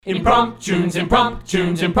Impromptunes,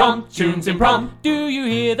 impromptunes. Do you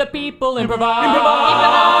hear the people improvising?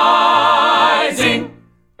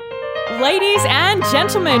 Ladies and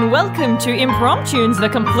gentlemen, welcome to Impromptunes, the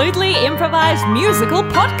completely improvised musical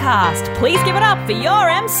podcast. Please give it up for your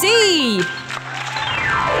MC.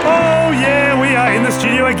 Oh yeah, we are in the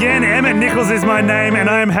studio again. Emmett Nichols is my name and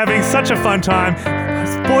I am having such a fun time.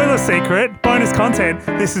 Spoiler secret, bonus content,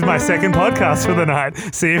 this is my second podcast for the night.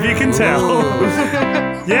 See if you can tell.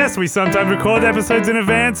 Yes, we sometimes record episodes in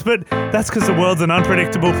advance, but that's because the world's an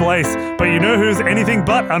unpredictable place. But you know who's anything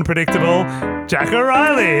but unpredictable? Jack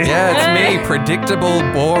O'Reilly. Yeah, it's me, predictable,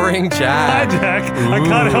 boring Jack. Hi, Jack. I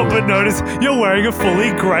can't help but notice you're wearing a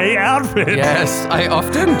fully grey outfit. Yes, I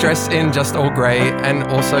often dress in just all grey, and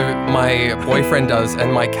also my boyfriend does,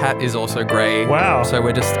 and my cat is also grey. Wow. So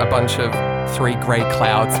we're just a bunch of three grey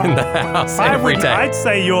clouds in the house every day. I'd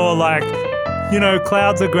say you're like, you know,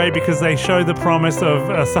 clouds are great because they show the promise of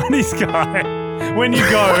a sunny sky when you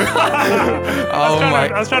go.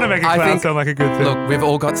 I was trying to make a cloud sound like a good thing. Look, we've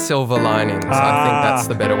all got silver linings. I think that's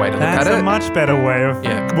the better way to look at it. That's a much better way of...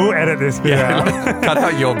 Yeah. We'll edit this bit out. Cut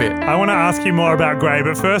out your bit. I want to ask you more about grey,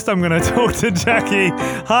 but first I'm going to talk to Jackie.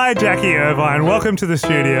 Hi, Jackie Irvine. Welcome to the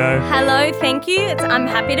studio. Hello, thank you. I'm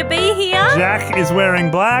happy to be here. Jack is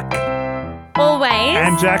wearing black. Always.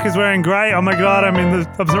 And Jack is wearing grey. Oh my God, I'm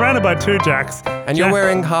surrounded by two Jacks. And you're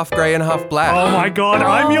wearing half grey and half black. Oh my God,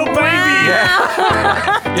 I'm your baby.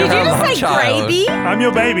 Yeah. Did you just say gravy? I'm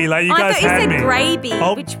your baby, like you guys had me. I thought you said gravy,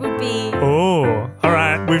 which would be... Oh, all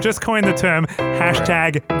right. We've just coined the term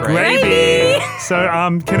 #gravy. So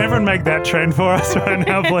can everyone make that trend for us right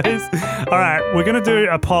now, please? All right, we're going to do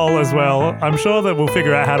a poll as well. I'm sure that we'll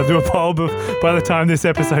figure out how to do a poll by the time this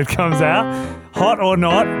episode comes out. Hot or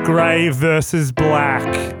not, grey versus black.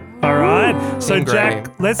 All right. So, Jack,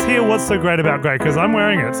 let's hear what's so great about grey, because I'm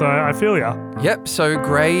wearing it, so I feel ya. Yep. So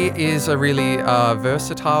grey is a really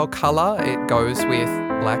versatile colour. It goes with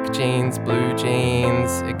black jeans, blue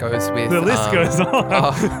jeans. It goes with... The list goes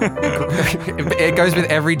on. It goes with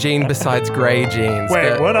every jean besides grey jeans.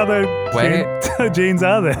 Wait, what other jeans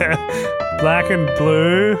are there? Black and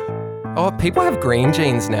blue. Oh, people have green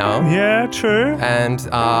jeans now. Yeah, true. And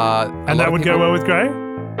that would go well with grey?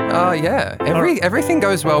 Yeah. Everything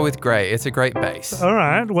goes well with grey. It's a great base. All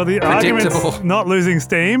right. Well, the argument's not losing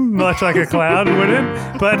steam, much like a cloud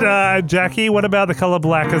wouldn't. But Jackie, what about the colour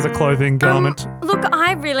black as a clothing garment? Look,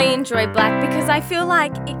 I really enjoy black because I feel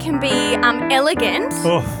like it can be elegant.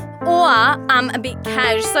 Oof. Or a bit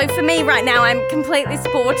cash. So for me right now, I'm completely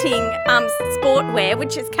sporting sportwear,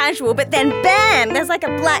 which is casual, but then bam, there's like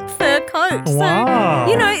a black fur coat. Wow.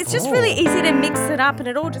 So, it's just really easy to mix it up and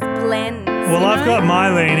it all just blends. Well, I've got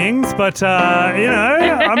my leanings, but,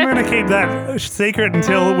 I'm going to keep that secret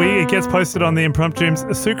until it gets posted on the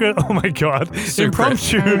Impromptunes Supra. Oh, my God.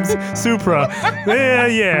 Impromptunes Supra.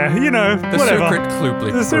 Yeah, The whatever. Secret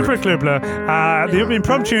Klubler. The Super Klubler. The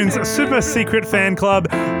Impromptunes Super Secret Fan Club.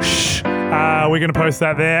 We're going to post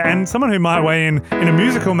that there. And someone who might weigh in a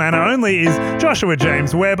musical manner only is Joshua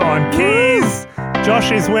James Webb on keys.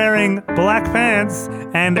 Josh is wearing black pants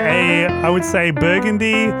and I would say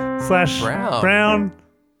burgundy/brown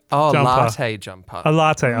jumper. Latte jumper. A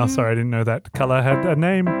latte. Oh, sorry, I didn't know that colour had a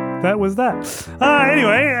name. That was that.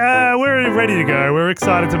 Anyway, we're ready to go. We're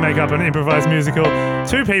excited to make up an improvised musical.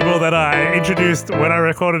 Two people that I introduced when I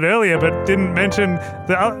recorded earlier but didn't mention.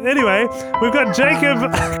 Anyway, we've got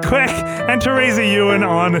Jacob Queck and Teresa Ewan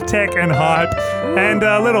on tech and hype. And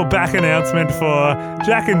a little back announcement for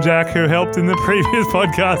Jack and Jack, who helped in the previous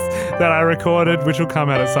podcast that I recorded, which will come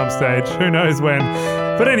out at some stage. Who knows when.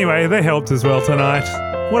 But anyway, they helped as well tonight.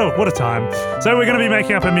 What a time. So we're going to be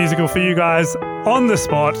making up a musical for you guys on the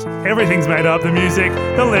spot. Everything's made up. The music,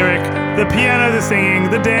 the lyric, the piano, the singing,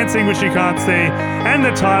 the dancing, which you can't see, and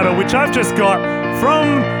the title, which I've just got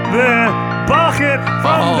from the bucket,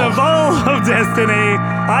 from the Bowl of Destiny.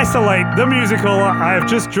 Isolate, the musical. I have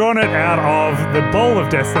just drawn it out of The Bowl of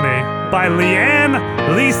Destiny by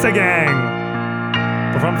Leanne Lisa Gang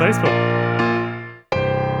from Facebook.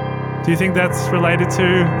 Do you think that's related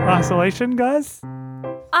to isolation, guys?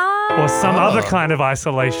 Or some other kind of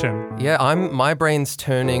isolation? Yeah, my brain's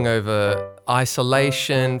turning over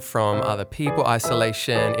isolation from other people,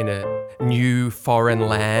 isolation in a new foreign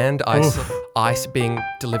land, ice being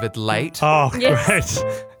delivered late. Oh, yes.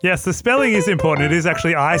 Great. Yes, the spelling is important. It is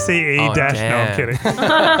actually ICE dash. Damn. No, I'm kidding.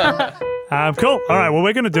 Cool. All right, well,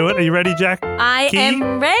 we're going to do it. Are you ready, Jack? I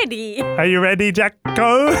am ready. Are you ready,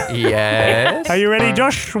 Jacko? Yes. Are you ready,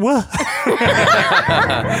 Joshua?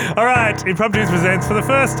 All right, Impromptunes presents for the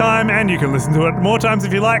first time, and you can listen to it more times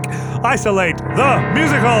if you like, Isolate, the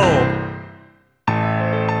musical.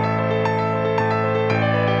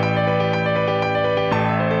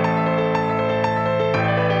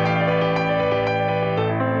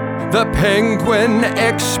 The Penguin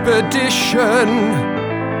Expedition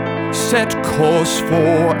set course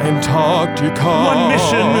for Antarctica. One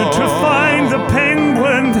mission to find the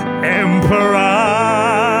Penguin Emperor.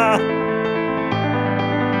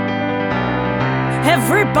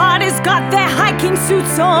 Everybody's got their hiking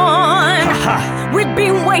suits on. We've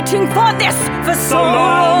been waiting for this for so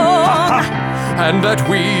long. And that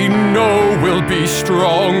we know will be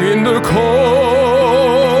strong in the cold.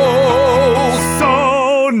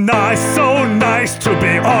 So nice to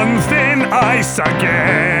be on thin ice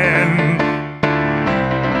again.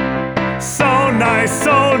 So nice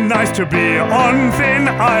to be on thin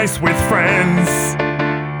ice with friends.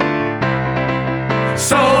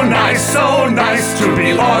 So nice to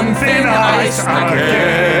be on thin ice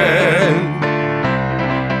again.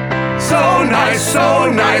 So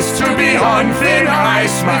nice to be on thin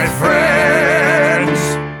ice, my friends.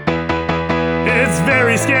 It's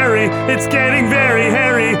very scary, it's getting very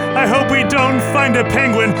hairy. I hope we don't find a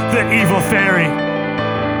penguin, the evil fairy.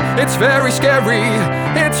 It's very scary,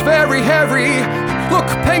 it's very hairy. Look,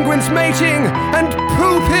 penguins mating and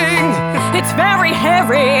pooping. It's very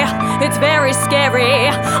hairy, it's very scary.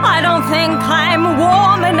 I don't think I'm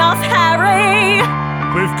warm enough, Harry.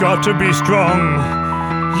 We've got to be strong.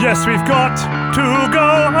 Yes, we've got to go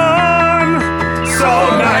on.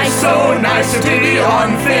 So nice to be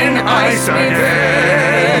on thin ice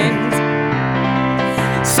again.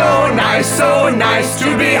 So nice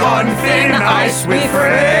to be on thin ice with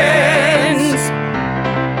friends.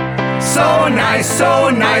 So nice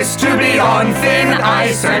to be on thin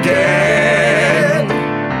ice again.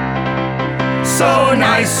 So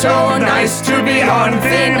nice to be on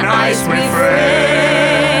thin ice with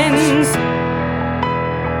friends.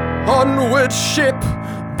 Onward, ship,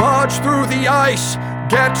 barge through the ice,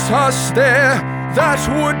 get us there, that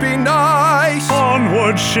would be nice.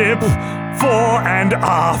 Onward, ship, fore and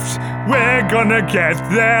aft, we're gonna get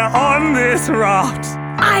there on this raft.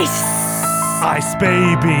 Ice, Ice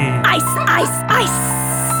baby, ice, ice, ice.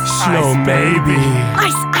 Snow Ice baby.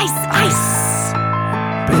 Ice, ice, ice.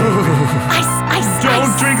 Ice, ice, don't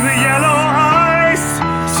ice. drink the yellow ice.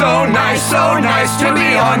 So nice to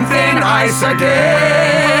be on thin ice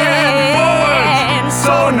again. Forward.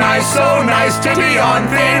 So nice to be on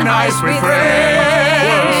thin ice with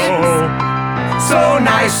friends. Whoa. So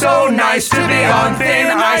nice to be on thin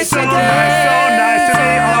ice again.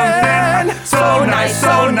 So nice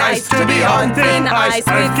to be on thin ice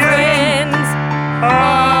with again. friends.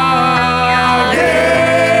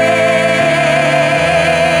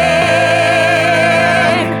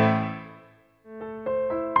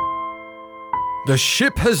 The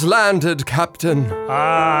ship has landed, Captain.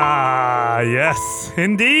 Ah, yes,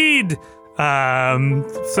 indeed.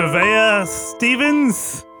 Surveyor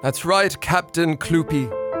Stevens? That's right, Captain Kloopy.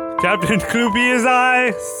 Captain Kloopy is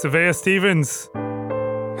I, Surveyor Stevens.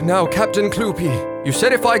 Now, Captain Kloopy, you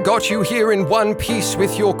said if I got you here in one piece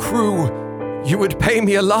with your crew, you would pay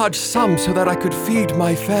me a large sum so that I could feed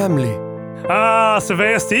my family. Ah,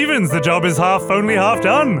 Surveyor Stevens, the job is only half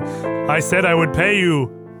done. I said I would pay you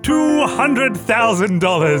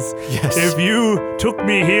 $200,000 Yes. if you took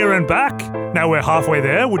me here and back. Now we're halfway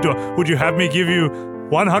there. Would you have me give you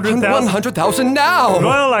 $100,000? 100,000 now!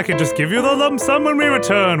 Well, I could just give you the lump sum when we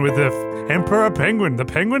return with the Emperor Penguin, the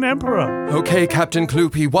Penguin Emperor. Okay, Captain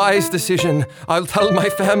Kloopy, wise decision. I'll tell my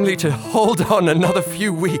family to hold on another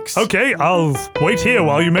few weeks. Okay, I'll wait here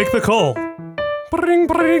while you make the call. Bring,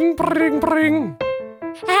 bring, bring, bring.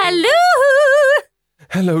 Hello.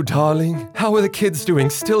 Hello, darling. How are the kids doing?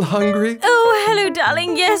 Still hungry? Oh, hello,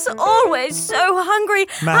 darling. Yes, always so hungry.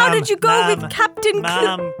 How did you go with Captain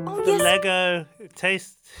Ma'am, Oh, the yes. Lego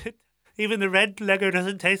tastes... Even the red Lego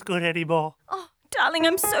doesn't taste good anymore. Oh, darling,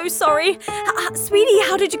 I'm so sorry. Sweetie,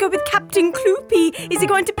 how did you go with Captain Kloopy? Is he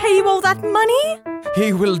going to pay you all that money?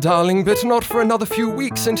 He will, darling, but not for another few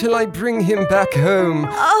weeks until I bring him back home.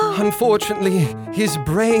 Oh. Unfortunately, his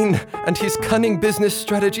brain and his cunning business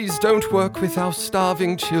strategies don't work with our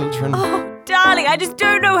starving children. Oh, darling, I just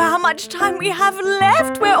don't know how much time we have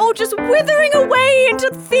left. We're all just withering away into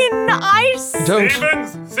thin ice. Don't.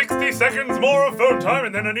 Stevens, 60 seconds more of phone time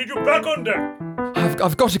and then I need you back on deck.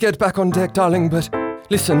 I've got to get back on deck, darling, but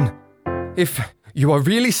listen, if you are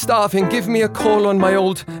really starving, give me a call on my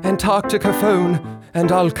old Antarctica phone and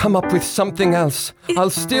I'll come up with something else. I'll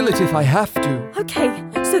steal it if I have to. Okay,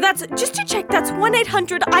 so that's, just to check, that's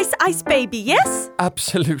 1-800-ICE-ICE-BABY, yes?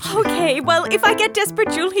 Absolutely. Okay, well, if I get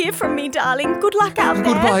desperate, you'll hear from me, darling. Good luck out there.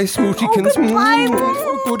 Goodbye, Smootykins.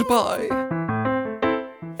 Oh, goodbye. Goodbye.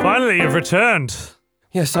 Finally, you've returned.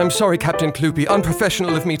 Yes, I'm sorry, Captain Kloopy.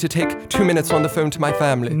 Unprofessional of me to take 2 minutes on the phone to my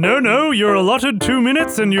family. No, you're allotted 2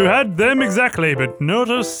 minutes and you had them exactly, but not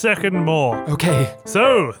a second more. Okay,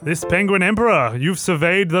 So, this Penguin Emperor, you've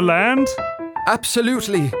surveyed the land?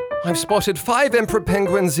 absolutely. I've spotted 5 emperor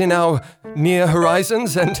penguins in our near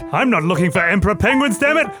horizons and... I'm not looking for Emperor Penguins,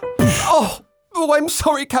 damn it! Oh, I'm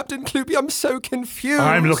sorry, Captain Kloopy. I'm so confused.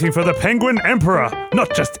 I'm looking for the Penguin Emperor,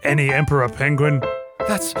 not just any Emperor Penguin.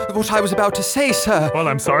 That's what I was about to say, sir. Well,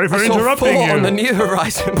 I'm sorry for I saw interrupting 4 you. on the near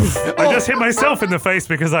horizon. I just hit myself in the face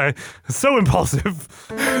because I was so impulsive.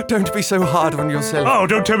 Don't be so hard on yourself. Oh,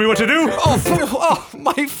 don't tell me what to do! Oh,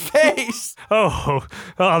 my face. Oh,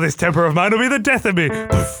 this temper of mine will be the death of me.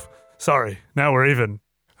 Poof. Sorry, now we're even.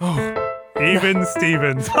 Even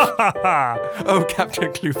Stevens. Oh,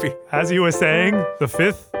 Captain Kloopy. As you were saying, the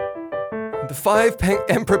 5th? The 5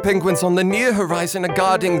 emperor penguins on the near horizon are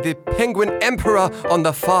guarding the penguin emperor on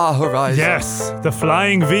the far horizon. Yes, the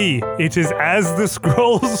Flying V. It is as the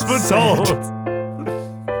scrolls foretold.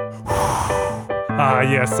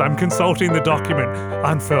 Yes, I'm consulting the document.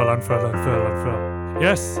 Unfurl.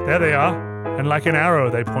 Yes, there they are. And like an arrow,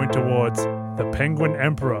 they point towards the Penguin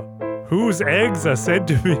Emperor, whose eggs are said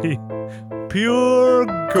to be pure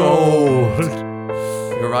gold.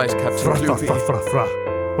 You're right, Captain Kloopy.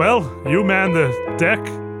 Well, you man the deck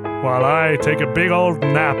while I take a big old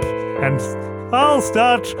nap, and I'll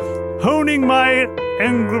start honing my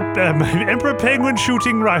Emperor Penguin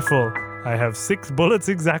shooting rifle. I have 6 bullets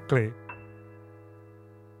exactly.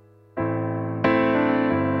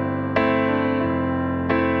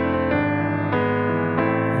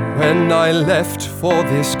 When I left for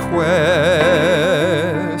this quest,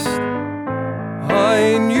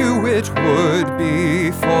 I knew it would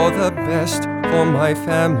be for the best for my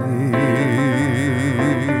family,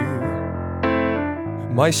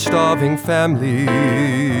 my starving family.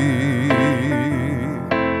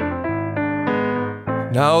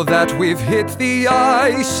 Now that we've hit the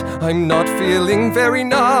ice, I'm not feeling very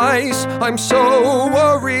nice. I'm so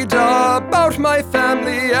worried about my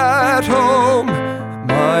family at home.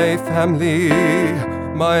 My family,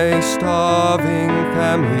 my starving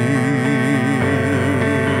family.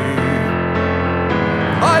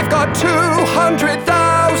 I've got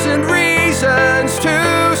 200,000 reasons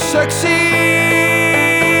to succeed.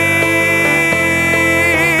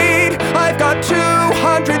 I've got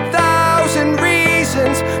 200,000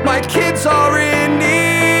 reasons my kids are in need.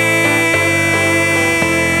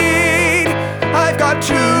 I've got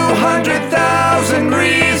 200,000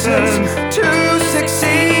 reasons to succeed.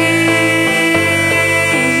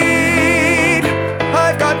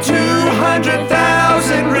 I've got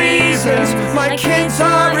 200,000 reasons my kids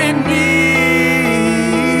are in need.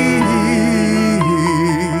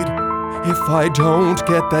 If I don't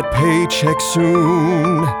get that paycheck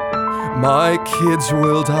soon, my kids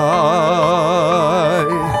will die.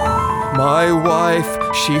 My wife,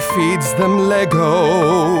 she feeds them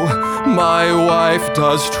Lego. My wife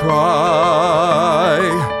does try.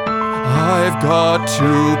 I've got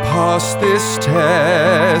to pass this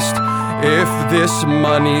test. If this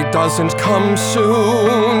money doesn't come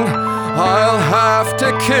soon, I'll have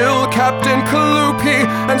to kill Captain Kloopy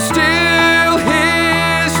and steal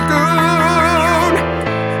his goon.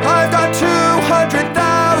 I've got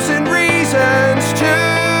 200,000 reasons to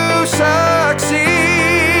succeed.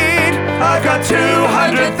 I've got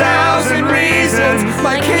 200,000 reasons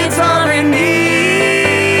my kids are in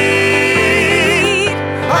need.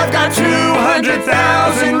 I've got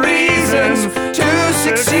 200,000 reasons to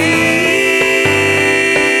succeed.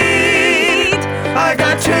 I've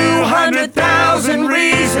got 200,000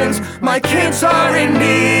 reasons my kids are in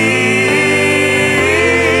need.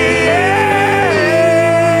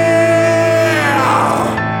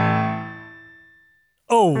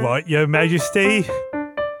 All right, Your Majesty.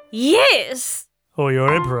 Yes. Or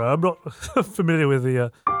Your Emperor. I'm not familiar with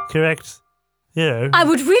the correct, I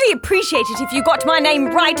would really appreciate it if you got my name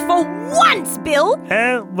right for once, Bill.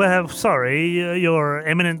 Well, sorry, Your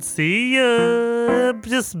Eminency.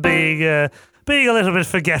 Just being a little bit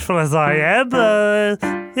forgetful as I am. I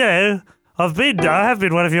have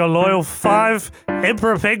been one of your loyal 5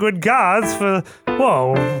 Emperor Penguin guards for,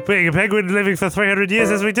 being a penguin living for 300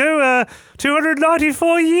 years as we do,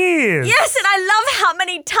 294 years. Yes, and I love how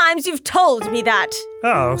many times you've told me that.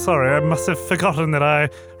 Oh, sorry, I must have forgotten that I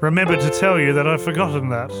remembered to tell you that I've forgotten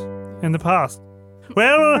that in the past.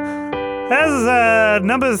 Well, as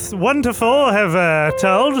numbers 1 to 4 have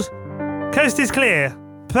told, coast is clear.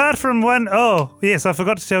 Apart from one, yes, I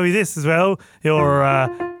forgot to tell you this as well, Your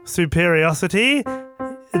superiority.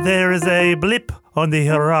 There is a blip on the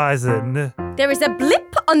horizon. There is a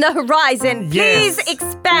blip on the horizon. Please Yes.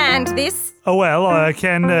 expand this. Oh, well, I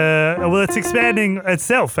can. Well, it's expanding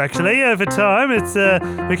itself, actually, over time. It's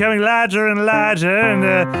becoming larger and larger, and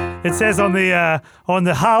it says on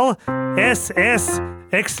the hull, SS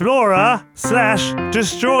Explorer /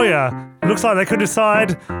 Destroyer. Looks like they could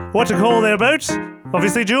decide what to call their boat.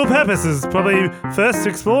 Obviously, dual purposes. Probably first to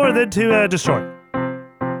explore and then to destroy.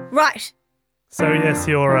 Right. So, yes,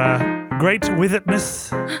 your great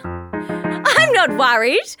withitness. I'm not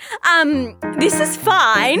worried. This is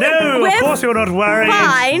fine. No, We're of course you're not worried.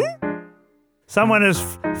 fine. Someone as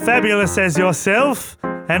fabulous as yourself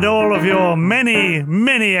and all of your many,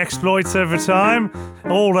 many exploits over time,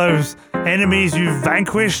 all those enemies you've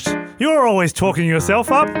vanquished, you're always talking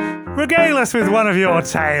yourself up. Regale us with one of your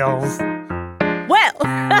tales. Well,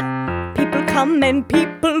 people come and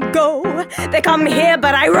people go. They come here,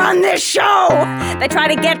 but I run this show. They try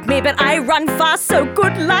to get me, but I run fast, so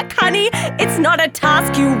good luck, honey. It's not a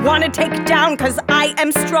task you want to take down, 'cause I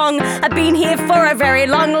am strong. I've been here for a very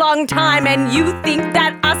long, long time, and you think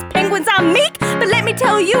that us penguins are meek, but let me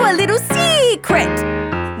tell you a little secret.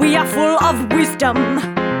 We are full of wisdom.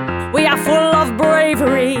 We are full of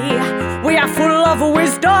bravery. We are full of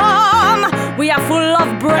wisdom. We are full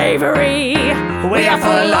of bravery. We are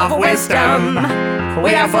full of wisdom.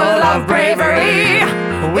 We are full of bravery.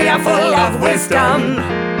 We are full of wisdom.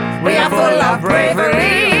 We are full of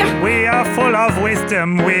bravery. We are full of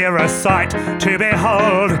wisdom, we're a sight to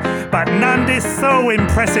behold, but none is so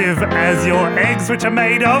impressive as your eggs, which are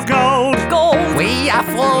made of gold. Gold. We are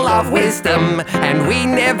full of wisdom and we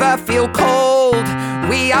never feel cold.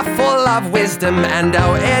 We are full of wisdom and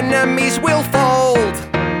our enemies will fold.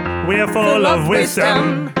 We are full of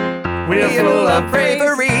wisdom. We are full of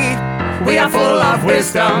bravery. We are full of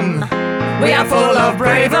wisdom. We are full of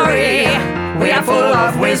bravery. We are full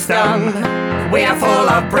of wisdom. We are full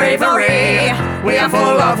of bravery. We are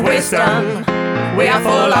full of wisdom. We are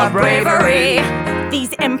full of bravery.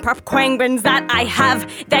 These improv penguins that I have,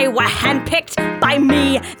 they were handpicked by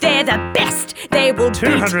me. They're the best. They will beat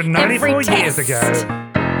 294 every years test. ago.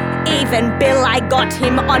 Even Bill, I got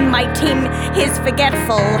him on my team. He's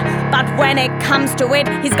forgetful, but when it comes to it,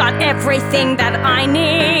 he's got everything that I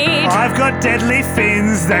need. I've got deadly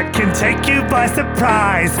fins that can take you by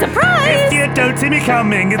surprise. Surprise! If you don't see me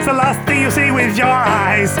coming, it's the last thing you see with your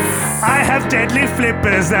eyes. I have deadly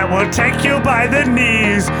flippers that will take you by the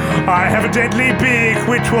knees. I have a deadly beak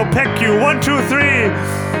which will peck you 1, 2, 3.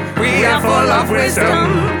 We are full of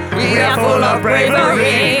wisdom. We are full of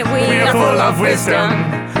bravery. We are full of wisdom.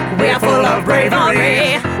 We are full of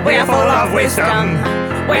bravery. We are full of wisdom.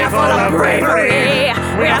 We are full of bravery.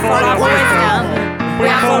 We are full of wisdom. We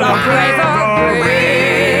are full of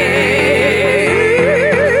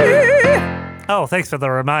bravery. Oh, thanks for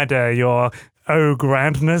the reminder, your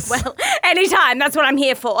grandness. Well, anytime, that's what I'm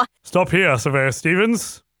here for. Stop here, Surveyor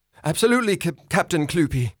Stevens. Absolutely, Captain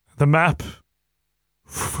Kloopy. The map.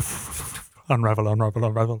 Unravel, unravel,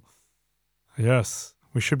 unravel. Yes,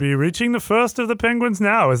 we should be reaching the first of the penguins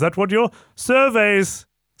now. Is that what your surveys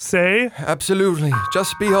say? Absolutely.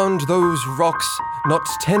 Just beyond those rocks, not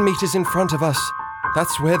 10 meters in front of us.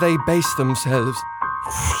 That's where they base themselves.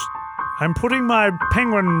 I'm putting my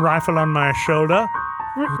penguin rifle on my shoulder.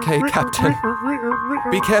 Okay, Captain.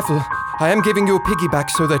 Be careful. I am giving you a piggyback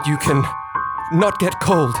so that you can not get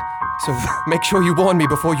cold. So make sure you warn me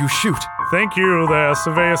before you shoot. Thank you there,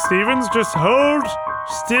 Surveyor Stevens. Just hold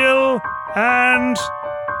still and...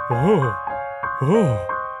 Oh.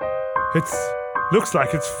 Looks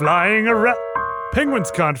like it's flying around.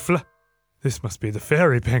 Penguins can't fly. This must be the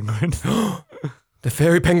fairy penguin. The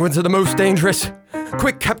fairy penguins are the most dangerous.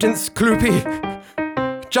 Quick, Captain Kloopy.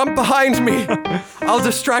 Jump behind me. I'll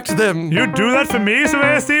distract them. You'd do that for me,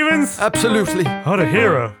 Surveyor Stevens? Absolutely. What a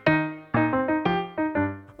hero.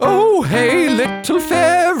 Oh, hey, little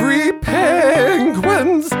fairy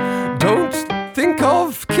penguins, don't think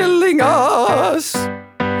of killing us.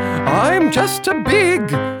 I'm just a big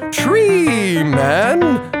tree man.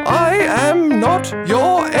 I am not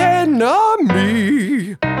your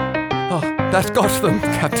enemy. Oh, that got them,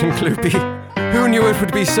 Captain Kloopy. Who knew it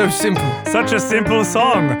would be so simple? Such a simple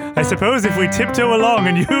song. I suppose if we tiptoe along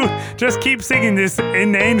and you just keep singing this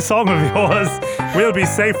inane song of yours, we'll be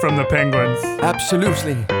safe from the penguins.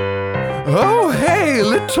 Absolutely. Oh, hey,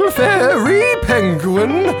 little fairy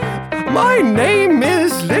penguin. My name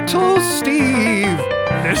is Little Steve.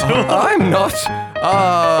 I'm not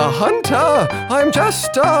a hunter. I'm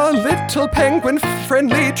just a little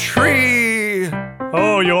penguin-friendly tree.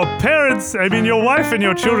 Oh, your wife and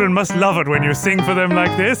your children must love it when you sing for them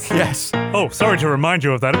like this. Yes. Oh, sorry to remind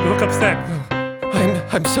you of that. Look upset.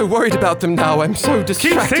 I'm so worried about them now. I'm so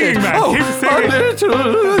distracted. singing, man. Oh, Keep singing.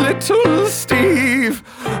 little Steve.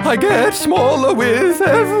 I get smaller with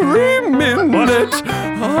every minute.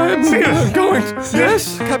 I'm Sing it. going.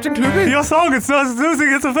 Yes, Captain Cluby. Your song, it's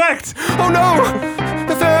losing its effect. Oh no!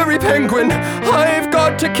 The fairy penguin! I've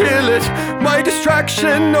got to kill it! My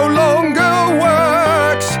distraction no longer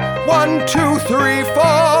works! 1, 2, 3, 4.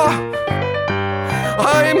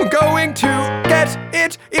 I'm going to get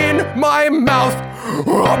it in my mouth!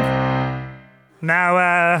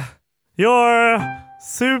 Now, your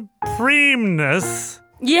supremeness.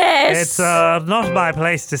 Yes. It's not my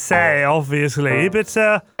place to say, obviously, but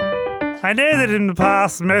I know that in the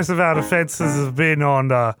past most of our defenses have been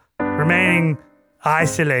on remaining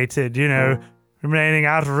isolated, remaining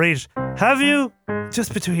out of reach. Have you,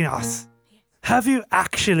 just between us, have you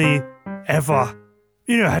actually ever,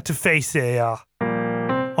 had to face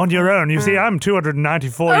on your own? You see, I'm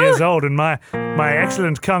 294 years old, and my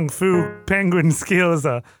excellent kung fu penguin skills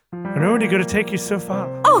are only going to take you so far.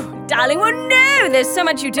 Oh, darling, well, no, there's so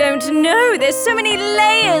much you don't know. There's so many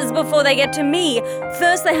layers before they get to me.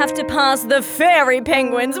 First, they have to pass the fairy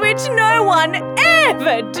penguins, which no one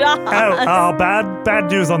ever does. Oh,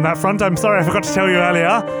 bad news on that front. I'm sorry, I forgot to tell you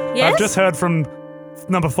earlier. Yes? I've just heard from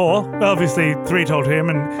number 4. Obviously, 3 told him,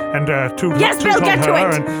 and 2 Yes, two Bill, told get to her.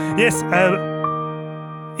 it. And yes,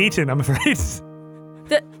 eaten, I'm afraid.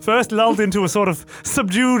 First lulled into a sort of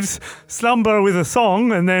subdued slumber with a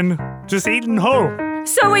song, and then just eaten whole.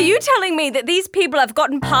 So are you telling me that these people have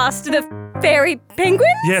gotten past the fairy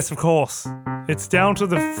penguins? Yes, of course. It's down to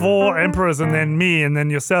the 4 emperors, and then me, and then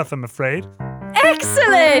yourself, I'm afraid.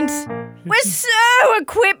 Excellent! We're so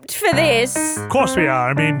equipped for this. Of course we are.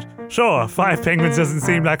 I mean, sure, 5 penguins doesn't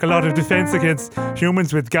seem like a lot of defense against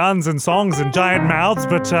humans with guns and songs and giant mouths,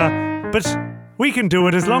 but we can do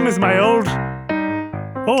it as long as my old...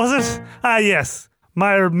 What was it? Yes.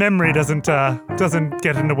 My memory doesn't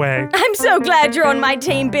get in the way. I'm so glad you're on my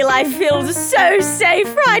team, Bill. I feel so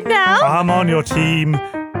safe right now. I'm on your team.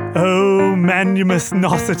 Oh,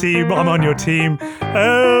 magnanimosity, I'm on your team.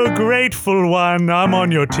 Oh, grateful one, I'm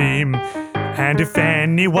on your team. And if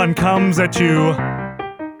anyone comes at you...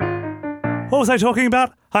 What was I talking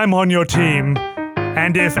about? I'm on your team.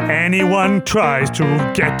 And if anyone tries to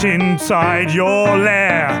get inside your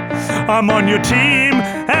lair, I'm on your team,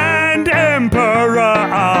 and Emperor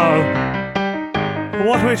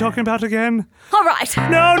What were we talking about again? All right.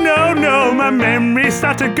 No, my memories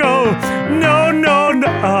start to go. No.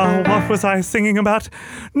 What was I singing about?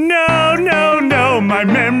 No, my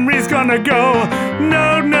memory's gonna go.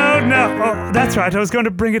 No. Oh, that's right, I was going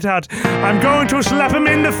to bring it out. I'm going to slap him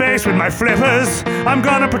in the face with my flippers. I'm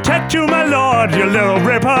gonna protect you, my lord, you little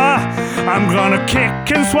ripper. I'm gonna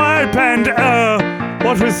kick and swipe and,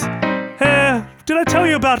 what was... did I tell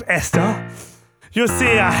you about Esther? You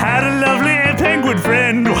see, I had a lovely penguin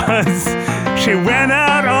friend once. She went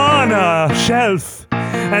out on a shelf,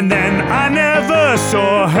 and then I never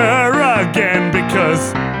saw her again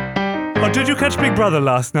because... Oh, did you catch Big Brother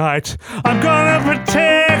last night? I'm gonna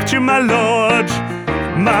protect you, my lord.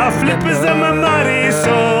 My flippers and my mighty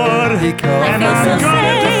sword. And I'm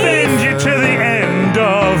gonna defend you to the end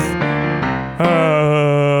of...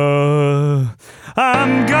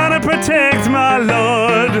 I'm gonna protect my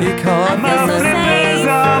lord. My flippers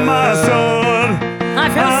are my sword.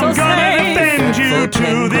 I'm gonna defend you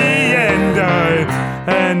to the end.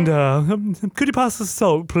 Could you pass the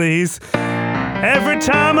salt, please? Every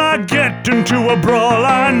time I get into a brawl,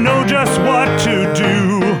 I know just what to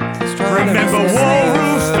do. Remember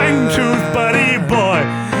Walrus, Fangtooth, Buddy Boy.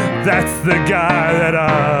 That's the guy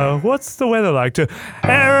that what's the weather like to?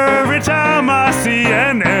 Every time I see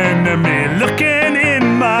an enemy looking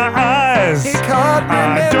in my eyes,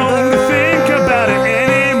 I don't think about it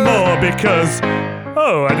anymore because,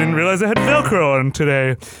 I didn't realize I had Velcro on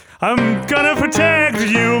today. I'm gonna protect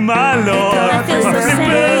you, my lord. My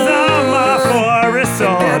flippers are my forest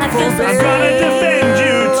sword. I'm gonna defend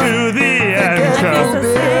you to the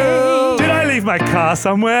end. Did I leave my car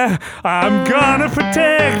somewhere? I'm gonna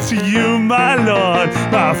protect you, my lord.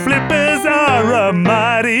 My flippers are a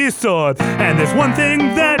mighty sword. And there's one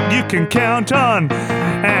thing that you can count on.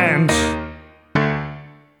 And...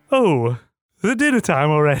 Oh, the dinner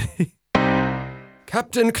time already.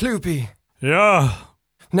 Captain Clupy. Yeah.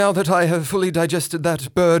 Now that I have fully digested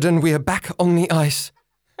that bird and we are back on the ice,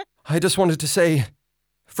 I just wanted to say,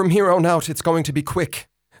 from here on out, it's going to be quick.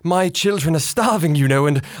 My children are starving,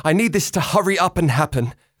 and I need this to hurry up and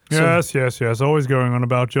happen. Yes. Always going on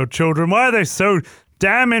about your children. Why are they so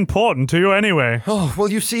damn important to you anyway? Oh, well,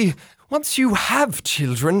 you see, once you have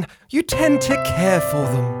children, you tend to care for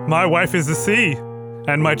them. My wife is the sea.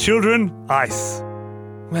 And my children, ice.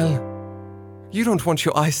 Well, you don't want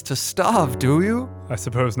your ice to starve, do you? I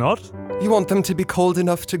suppose not. You want them to be cold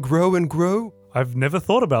enough to grow and grow? I've never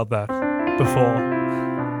thought about that before.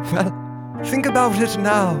 Well, think about it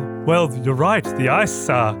now. Well, you're right. The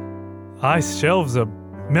ice shelves are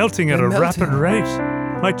melting at They're a melting. rapid rate.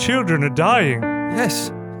 My children are dying.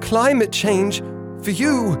 Yes, climate change, for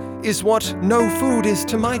you, is what no food is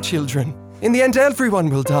to my children. In the end, everyone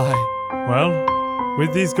will die. Well,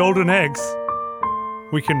 with these golden eggs,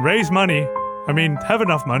 we can raise money. Have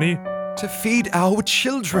enough money. To feed our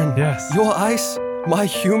children. Yes. Your ice, my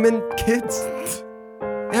human kids.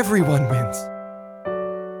 Everyone wins.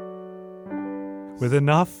 With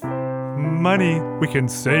enough money, we can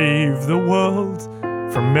save the world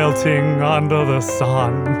from melting under the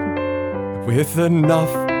sun. With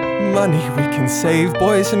enough money, we can save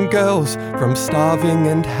boys and girls from starving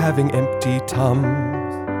and having empty tums.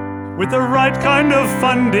 With the right kind of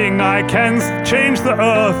funding, I can change the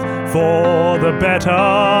earth for the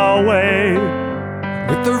better way.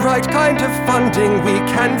 With the right kind of funding, we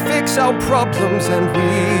can fix our problems and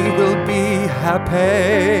we will be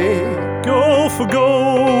happy. Go for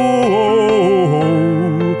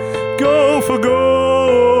gold. Go for gold.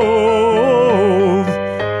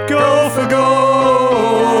 Go for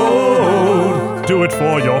gold. Do it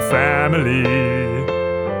for your family.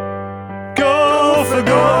 Go for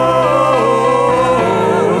gold.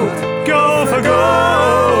 Go for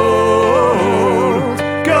gold.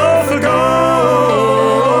 Go for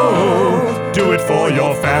gold. Do it for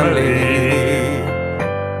your family.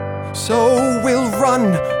 So we'll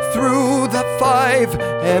run through the 5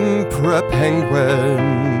 emperor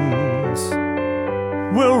penguins.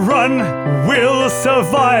 We'll run, we'll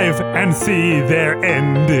survive, and see their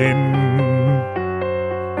ending.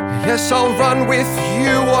 Yes, I'll run with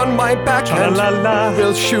you on my back and Cha-la-la.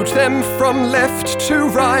 we'll shoot them from left to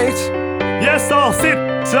right. Yes, I'll sit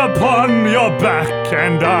upon your back,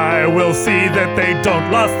 and I will see that they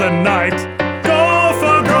don't last the night. Go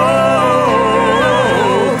for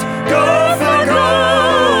gold! Go for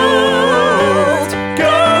gold!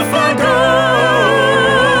 Go for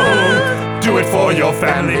gold! Do it for your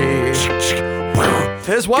family.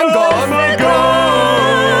 There's one Go gone. for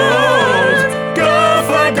gold! Go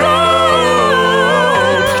for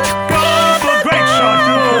gold! Go for great shot!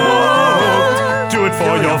 Gold! Do it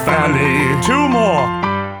for your family. 2 more.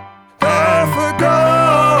 Go for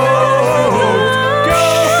gold. Go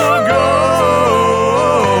for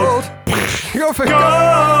gold! Go for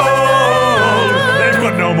gold. Gold! They've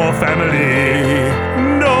got no more family.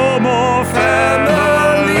 No more family.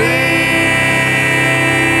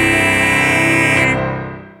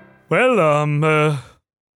 Well,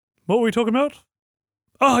 what were we talking about?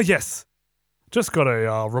 Oh, yes. Just got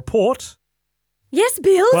a report. Yes,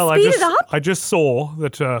 Bill, Well, speed it up. I just saw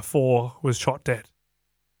that 4 was shot dead.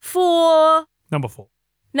 For Number 4.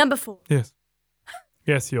 number 4. Yes.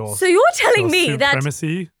 Yes, your So you're telling your me that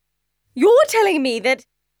supremacy.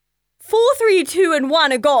 4, 3, 2, and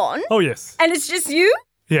 1 are gone, Oh, yes. and it's just you?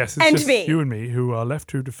 Yes, it's And just me. you and me who are left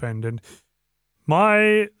to defend. And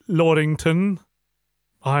my Lordington,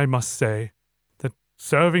 I must say that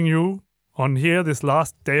serving you on here this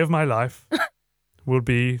last day of my life will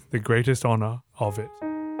be the greatest honor of it.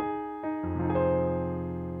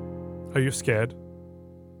 Are you scared?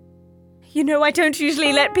 You know, I don't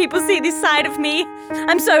usually let people see this side of me.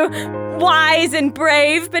 I'm so wise and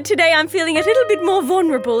brave, but today I'm feeling a little bit more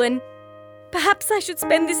vulnerable, and perhaps I should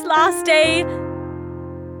spend this last day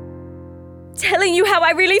telling you how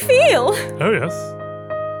I really feel. Oh, yes.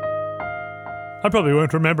 I probably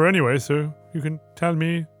won't remember anyway, so you can tell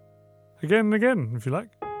me again and again if you like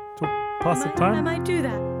to pass the I time. might do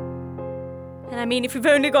that. And I mean, if we've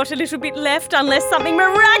only got a little bit left, unless something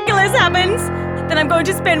miraculous happens, then I'm going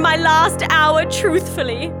to spend my last hour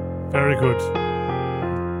truthfully. Very good.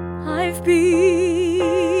 I've been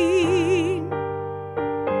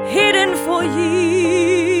hidden for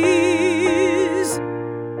years.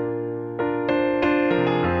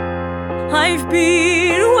 I've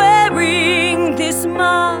been wearing this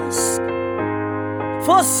mask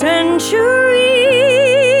for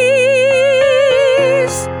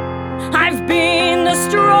centuries. I've been the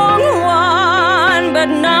strong one, but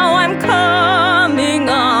now I'm coming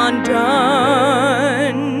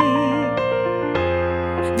undone.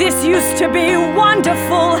 This used to be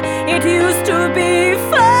wonderful, it used to be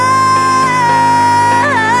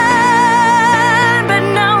fun, but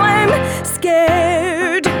now I'm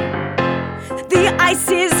scared. The ice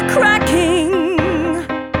is cracking.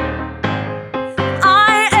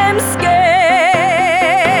 I am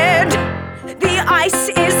scared. The ice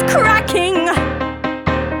is cracking.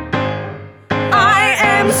 I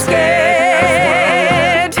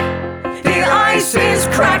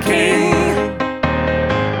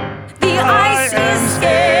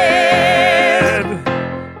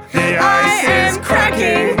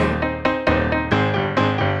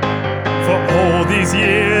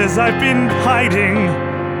years I've been hiding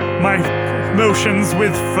my emotions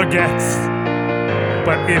with forgets.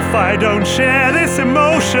 But if I don't share this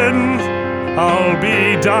emotion, I'll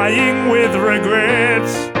be dying with regret.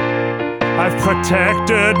 I've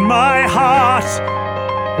protected my heart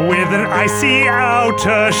with an icy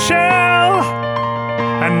outer shell,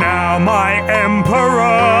 and now my emperor,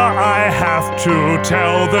 I have to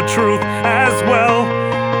tell the truth as well.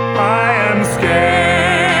 I am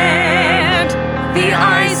scared. The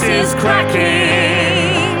ice is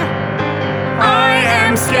cracking. I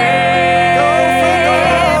am scared.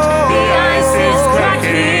 The ice is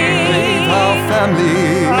cracking. Leave our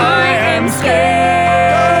family. I am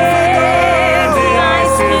scared. The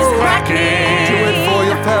ice is cracking. Do it for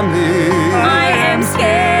your family. I am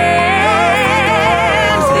scared.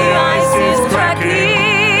 The ice is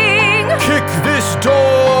cracking. Kick this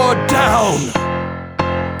door down.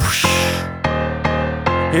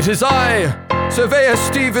 It is I, Surveyor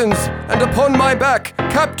Stevens, and upon my back,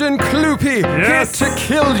 Captain Kloopy, Yes. here to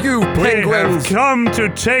kill you, We have penguins. come to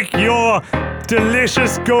take your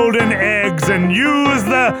delicious golden eggs and use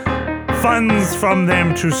the funds from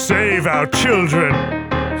them to save our children.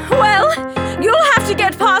 Well, you'll have to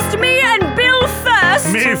get past me and Bill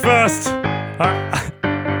first. Me first.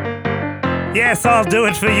 Yes, I'll do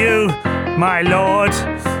it for you, my lord.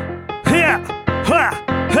 Here. Ha.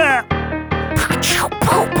 Ha.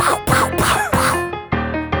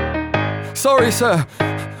 Sorry, sir.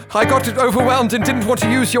 I got overwhelmed and didn't want to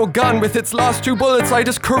use your gun. With its last 2 bullets, I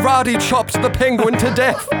just karate chopped the penguin to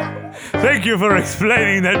death. Thank you for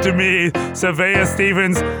explaining that to me, Surveyor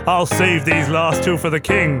Stevens. I'll save these last 2 for the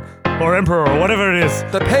king, or emperor, or whatever it is.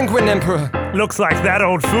 The penguin emperor. Looks like that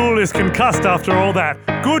old fool is concussed after all that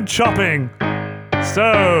good chopping.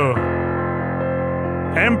 So,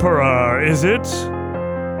 emperor, is it?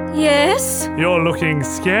 Yes? You're looking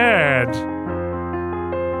scared.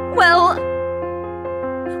 Well,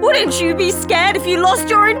 wouldn't you be scared if you lost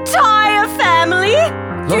your entire family?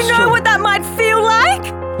 Do you Lost know your- what that might feel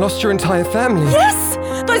like? Lost your entire family. Yes!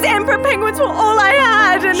 Those emperor penguins were all I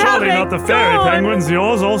had, and now Surely they're not the fairy gone. penguins,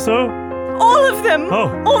 yours also? All of them!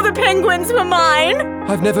 Oh. All the penguins were mine!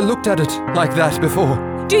 I've never looked at it like that before.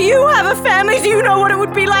 Do you have a family? Do you know what it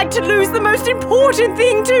would be like to lose the most important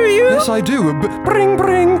thing to you? Yes, I do. Bring,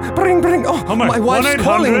 bring, bring, bring. Oh, my wife's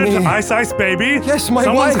calling 1-800 me. Ice Ice Baby? Yes, my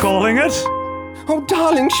Someone's wife. calling it? Oh,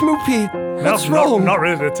 darling Schmoopy. What's wrong? Not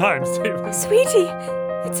really the time, Steve. Sweetie,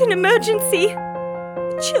 it's an emergency.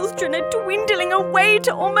 The children are dwindling away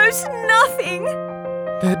to almost nothing.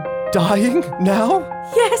 They're dying now?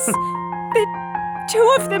 Yes,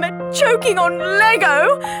 two of them are choking on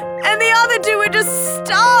Lego, and the other 2 are just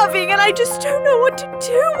starving, and I just don't know what to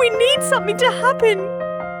do. We need something to happen.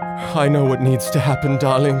 I know what needs to happen,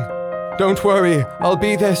 darling. Don't worry, I'll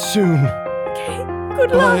be there soon. Okay,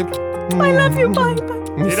 good luck. I love you. Bye.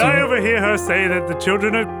 Did I overhear her say that the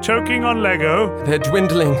children are choking on Lego? They're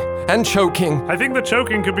dwindling and choking. I think the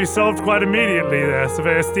choking could be solved quite immediately there,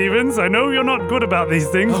 Surveyor Stevens. I know you're not good about these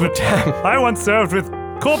things, but Damn. I once served with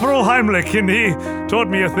Corporal Heimlich, and he taught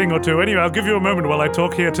me a thing or two. Anyway, I'll give you a moment while I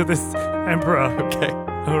talk here to this emperor. Okay.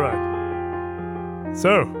 All right.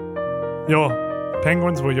 So, your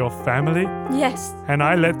penguins were your family, Yes, and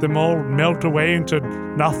I let them all melt away into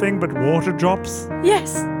nothing but water drops?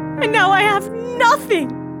 yes. And now I have nothing.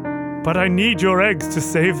 But I need your eggs to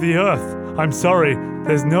save the Earth. I'm sorry,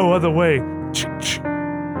 there's no other way.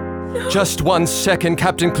 Just 1 second,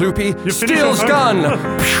 Captain Kloopy. You finished Steel's your gun!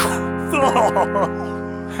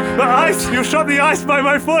 The ice! You shot the ice by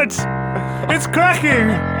my foot! It's cracking!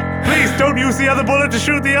 Please don't use the other bullet to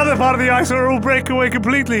shoot the other part of the ice or it will break away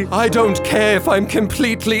completely. I don't care if I'm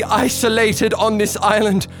completely isolated on this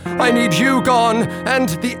island. I need you gone and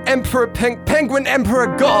the Emperor Penguin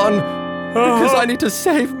Emperor gone. Because I need to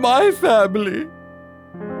save my family.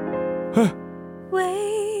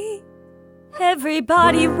 Wait,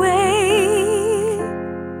 everybody wait.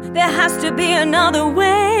 There has to be another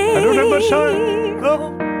way. I don't have much time.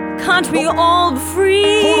 Oh. Can't we all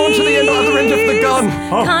freeze? Hold on to the other end of the gun.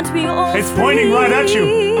 Oh, Can't we all it's pointing right at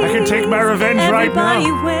you. I can take my revenge right now.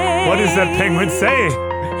 Everybody wait. What does that penguin say?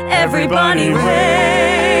 Everybody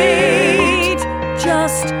wait.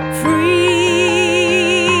 Just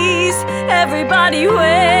freeze. Everybody wait.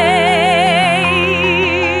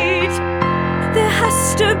 There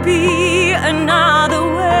has to be another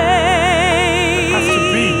way. Has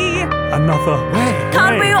to be another way.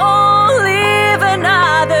 Can't we all live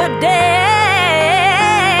another day?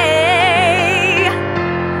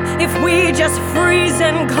 If we just freeze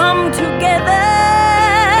and come together,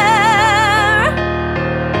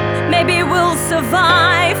 maybe we'll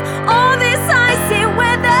survive all this icy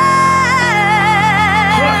weather.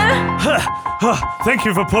 Thank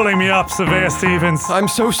you for pulling me up, Surveyor Stevens. I'm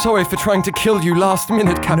so sorry for trying to kill you last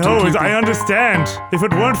minute, Captain No, Cloopy. I understand. If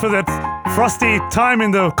it weren't for that frosty time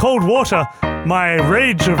in the cold water, my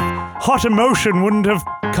rage of hot emotion wouldn't have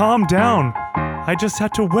calmed down. I just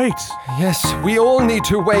had to wait. Yes, we all need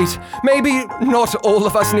to wait. Maybe not all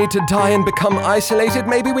of us need to die and become isolated.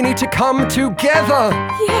 Maybe we need to come together.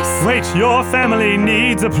 Yes. Wait, your family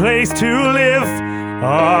needs a place to live.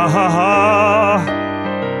 Ah ha ha.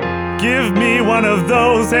 Give me one of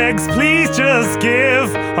those eggs, please just give.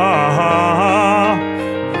 Ah ha ha.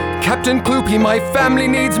 Captain Cloopy, my family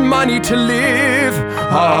needs money to live.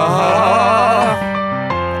 Ah.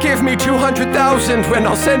 Give me 200,000 when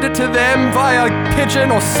I'll send it to them via pigeon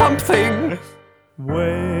or something.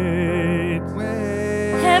 Wait.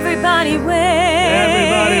 Everybody wait.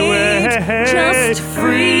 Everybody wait. Just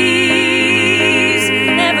freeze.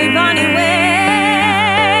 Everybody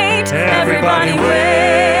wait. Everybody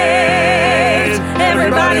wait.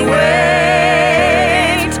 Everybody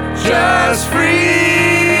wait. Just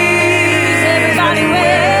freeze. Everybody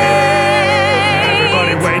wait.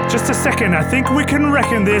 Everybody wait just a second. I think we can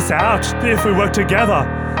reckon this out if we work together.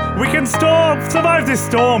 We can survive this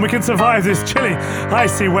storm. We can survive this chilly,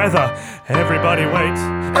 icy weather. Everybody wait.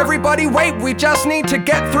 Everybody wait, we just need to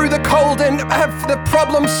get through the cold and have the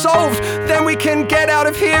problem solved. Then we can get out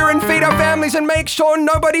of here and feed our families and make sure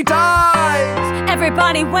nobody dies.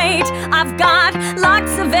 Everybody wait. I've got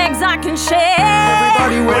lots of eggs I can share.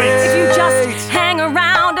 Everybody wait. If you just hang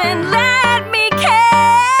around and let me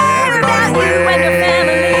care Everybody about you and your wait.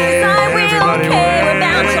 families. I will Everybody care wait.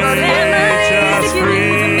 about your Everybody families. wait. Just If you freeze.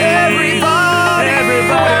 leave me Everybody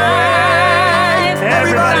alive.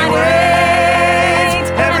 Everybody wait.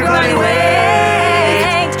 Everybody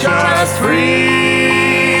wait. Just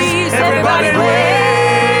freeze. Everybody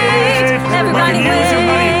wait. Everybody We can use your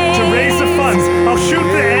money to raise the funds. I'll shoot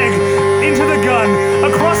the egg into the gun,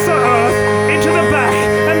 across the earth, into the back,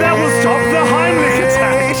 and that will stop the Heimlich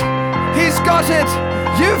attack. He's got it.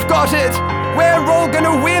 You've got it. We're all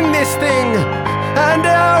gonna win this thing. And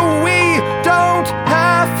we don't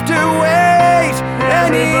have to wait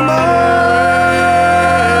anymore.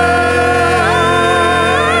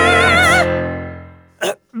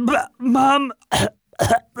 Mum,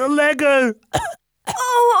 the Lego.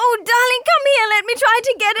 Oh, darling, come here. Let me try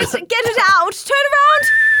to get it out. Turn around.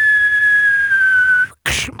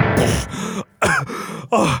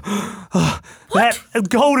 That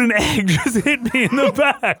golden egg just hit me in the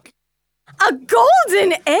back. A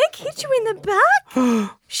golden egg hit you in the back?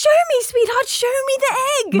 Show me, sweetheart. Show me the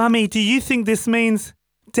egg. Mummy, do you think this means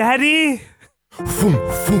Daddy? Foom,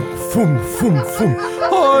 foom, foom, foom, foom.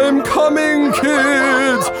 I'm coming,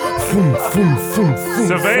 kids. Foom, foom, foom, foom.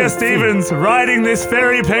 Surveyor Stevens, riding this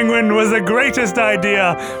fairy penguin was the greatest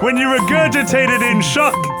idea when you regurgitated in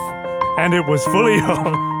shock. And it was fully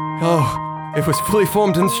on. Oh, it was fully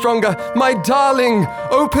formed and stronger. My darling,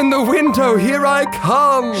 open the window. Here I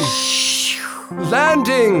come.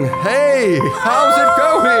 Landing. Hey, how's it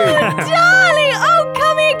going? Darling, oh,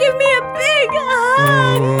 come here. Give me a big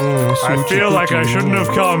hug. I feel like I shouldn't have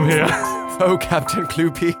come here. Oh, Captain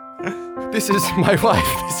Cloopy. This is my wife.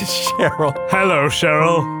 This is Cheryl. Hello,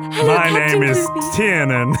 Cheryl. Hello, My Captain name is Cloopy.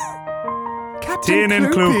 Tiernan. Captain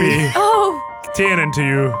Tiernan Cloopy. Oh, Tiernan to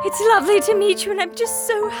you. it's lovely to meet you, and I'm just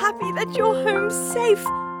so happy that you're home safe.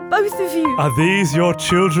 Both of you. Are these your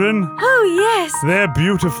children? Oh, yes. They're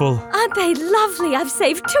beautiful. Aren't they lovely? I've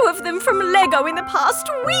saved 2 of them from Lego in the past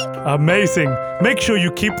week. Amazing. Make sure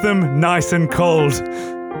you keep them nice and cold.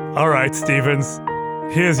 All right, Stevens.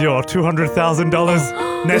 Here's your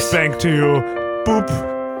 $200,000 nest bank to you. Boop.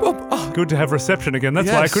 Oh, Good to have reception again. That's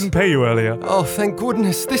why I Yes. couldn't pay you earlier. oh, thank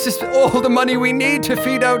goodness. This is all the money we need to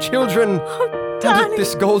feed our children. And darling.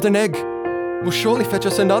 this golden egg will surely fetch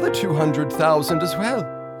us another 200,000 as well.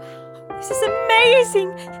 This is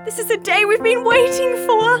amazing. This is a day we've been waiting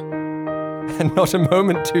for. And not a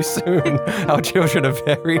moment too soon. Our children are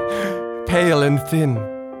very pale and thin.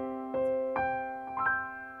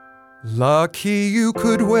 Lucky you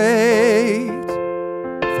could wait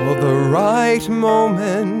for the right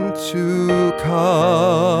moment to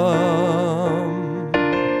come.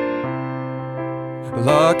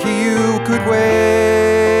 Lucky you could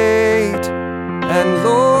wait, and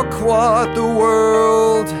look what the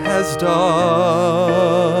world has done.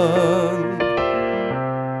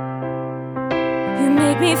 You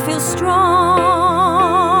made me feel strong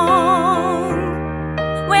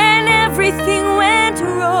when everything went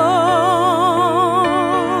wrong.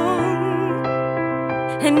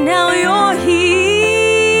 And now you're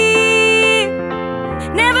here.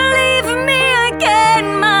 Never leave me again,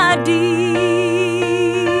 my dear.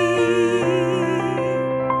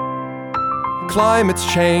 Climates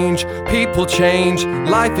change, people change,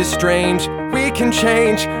 life is strange. We can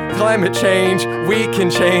change, climate change. We can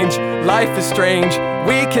change, life is strange.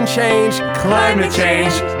 We can change, Climate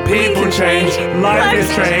change, people change, life is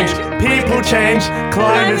strange. People change,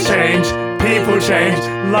 climate change, people change,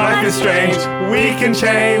 life is strange. We can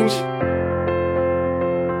change.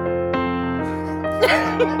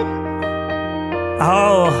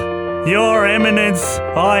 Oh, Your Eminence,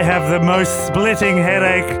 I have the most splitting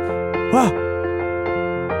headache. Whoa,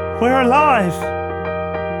 we're alive.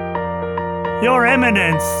 Your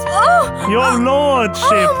Eminence, Your Lordship.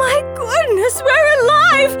 Oh my goodness, we're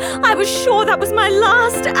alive! I was sure that was my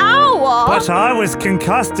last hour. But I was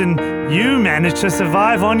concussed and you managed to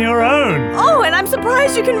survive on your own. Oh, and I'm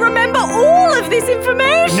surprised you can remember all of this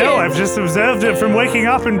information. No, I've just observed it from waking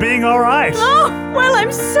up and being all right. Oh, well,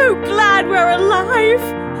 I'm so glad we're alive.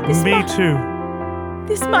 Me too.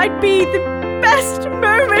 This might be the best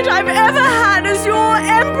moment I've ever had as your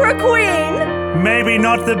Emperor Queen. Maybe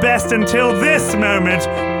not the best until this moment.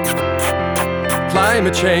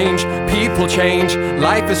 climate change, people change,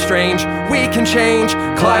 life is strange. We can change,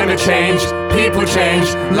 climate change, people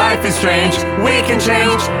change, life is strange. We can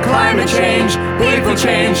change, climate change, people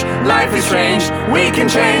change, life is strange. We can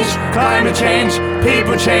change, climate change,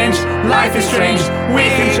 people change, life is strange. We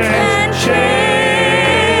can change.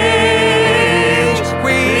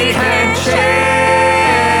 We can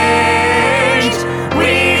change.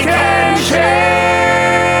 We can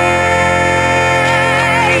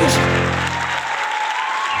change.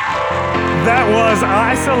 That was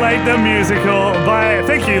Isolate the Musical by,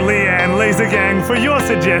 thank you, Leanne, Lisa Gang, for your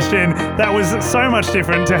suggestion. That was so much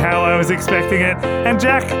different to how I was expecting it. And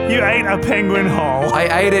Jack, you ate a penguin whole. I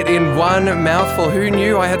ate it in one mouthful. Who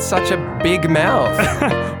knew I had such a big mouth?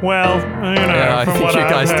 Well, you know, Yeah, I from think what you I've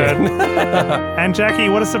guys heard. did. And Jackie,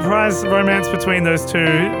 what a surprise romance between those two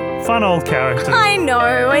fun old characters. I know,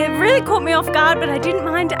 it really caught me off guard, but I didn't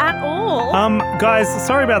mind at all. Guys,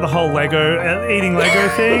 sorry about the whole eating Lego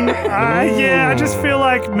thing. Yeah, I just feel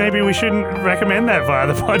like maybe we shouldn't recommend that via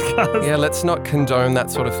the podcast. Yeah, let's not condone that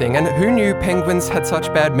sort of thing. And who knew penguins had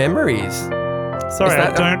such bad memories? Sorry, Is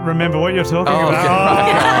that- I don't remember what you're talking Oh, about.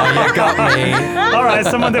 okay. Oh, you got me. All right,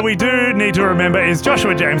 someone that we do need to remember is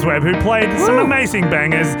Joshua James Webb, who played some amazing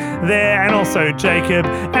bangers there, and also Jacob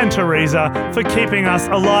and Teresa for keeping us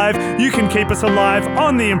alive. You can keep us alive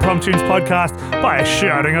on the Impromptunes podcast by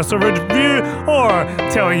shouting us a review, or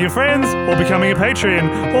telling your friends, or becoming a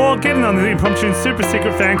Patreon, or getting on the Impromptunes Super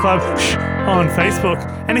Secret Fan Club on Facebook.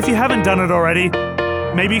 And if you haven't done it already,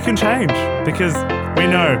 maybe you can change, because we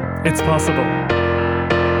know it's possible.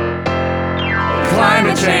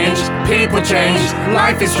 Climate change, people change,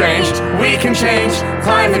 life is strange. We can change,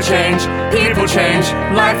 climate change, people change,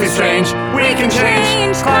 life is strange. We can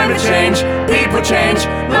change, climate change, people change,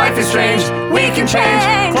 life is strange. We can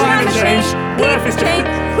change, climate change, life is strange,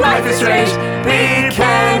 life is strange. We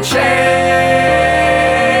can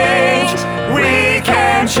change, we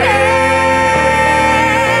can change.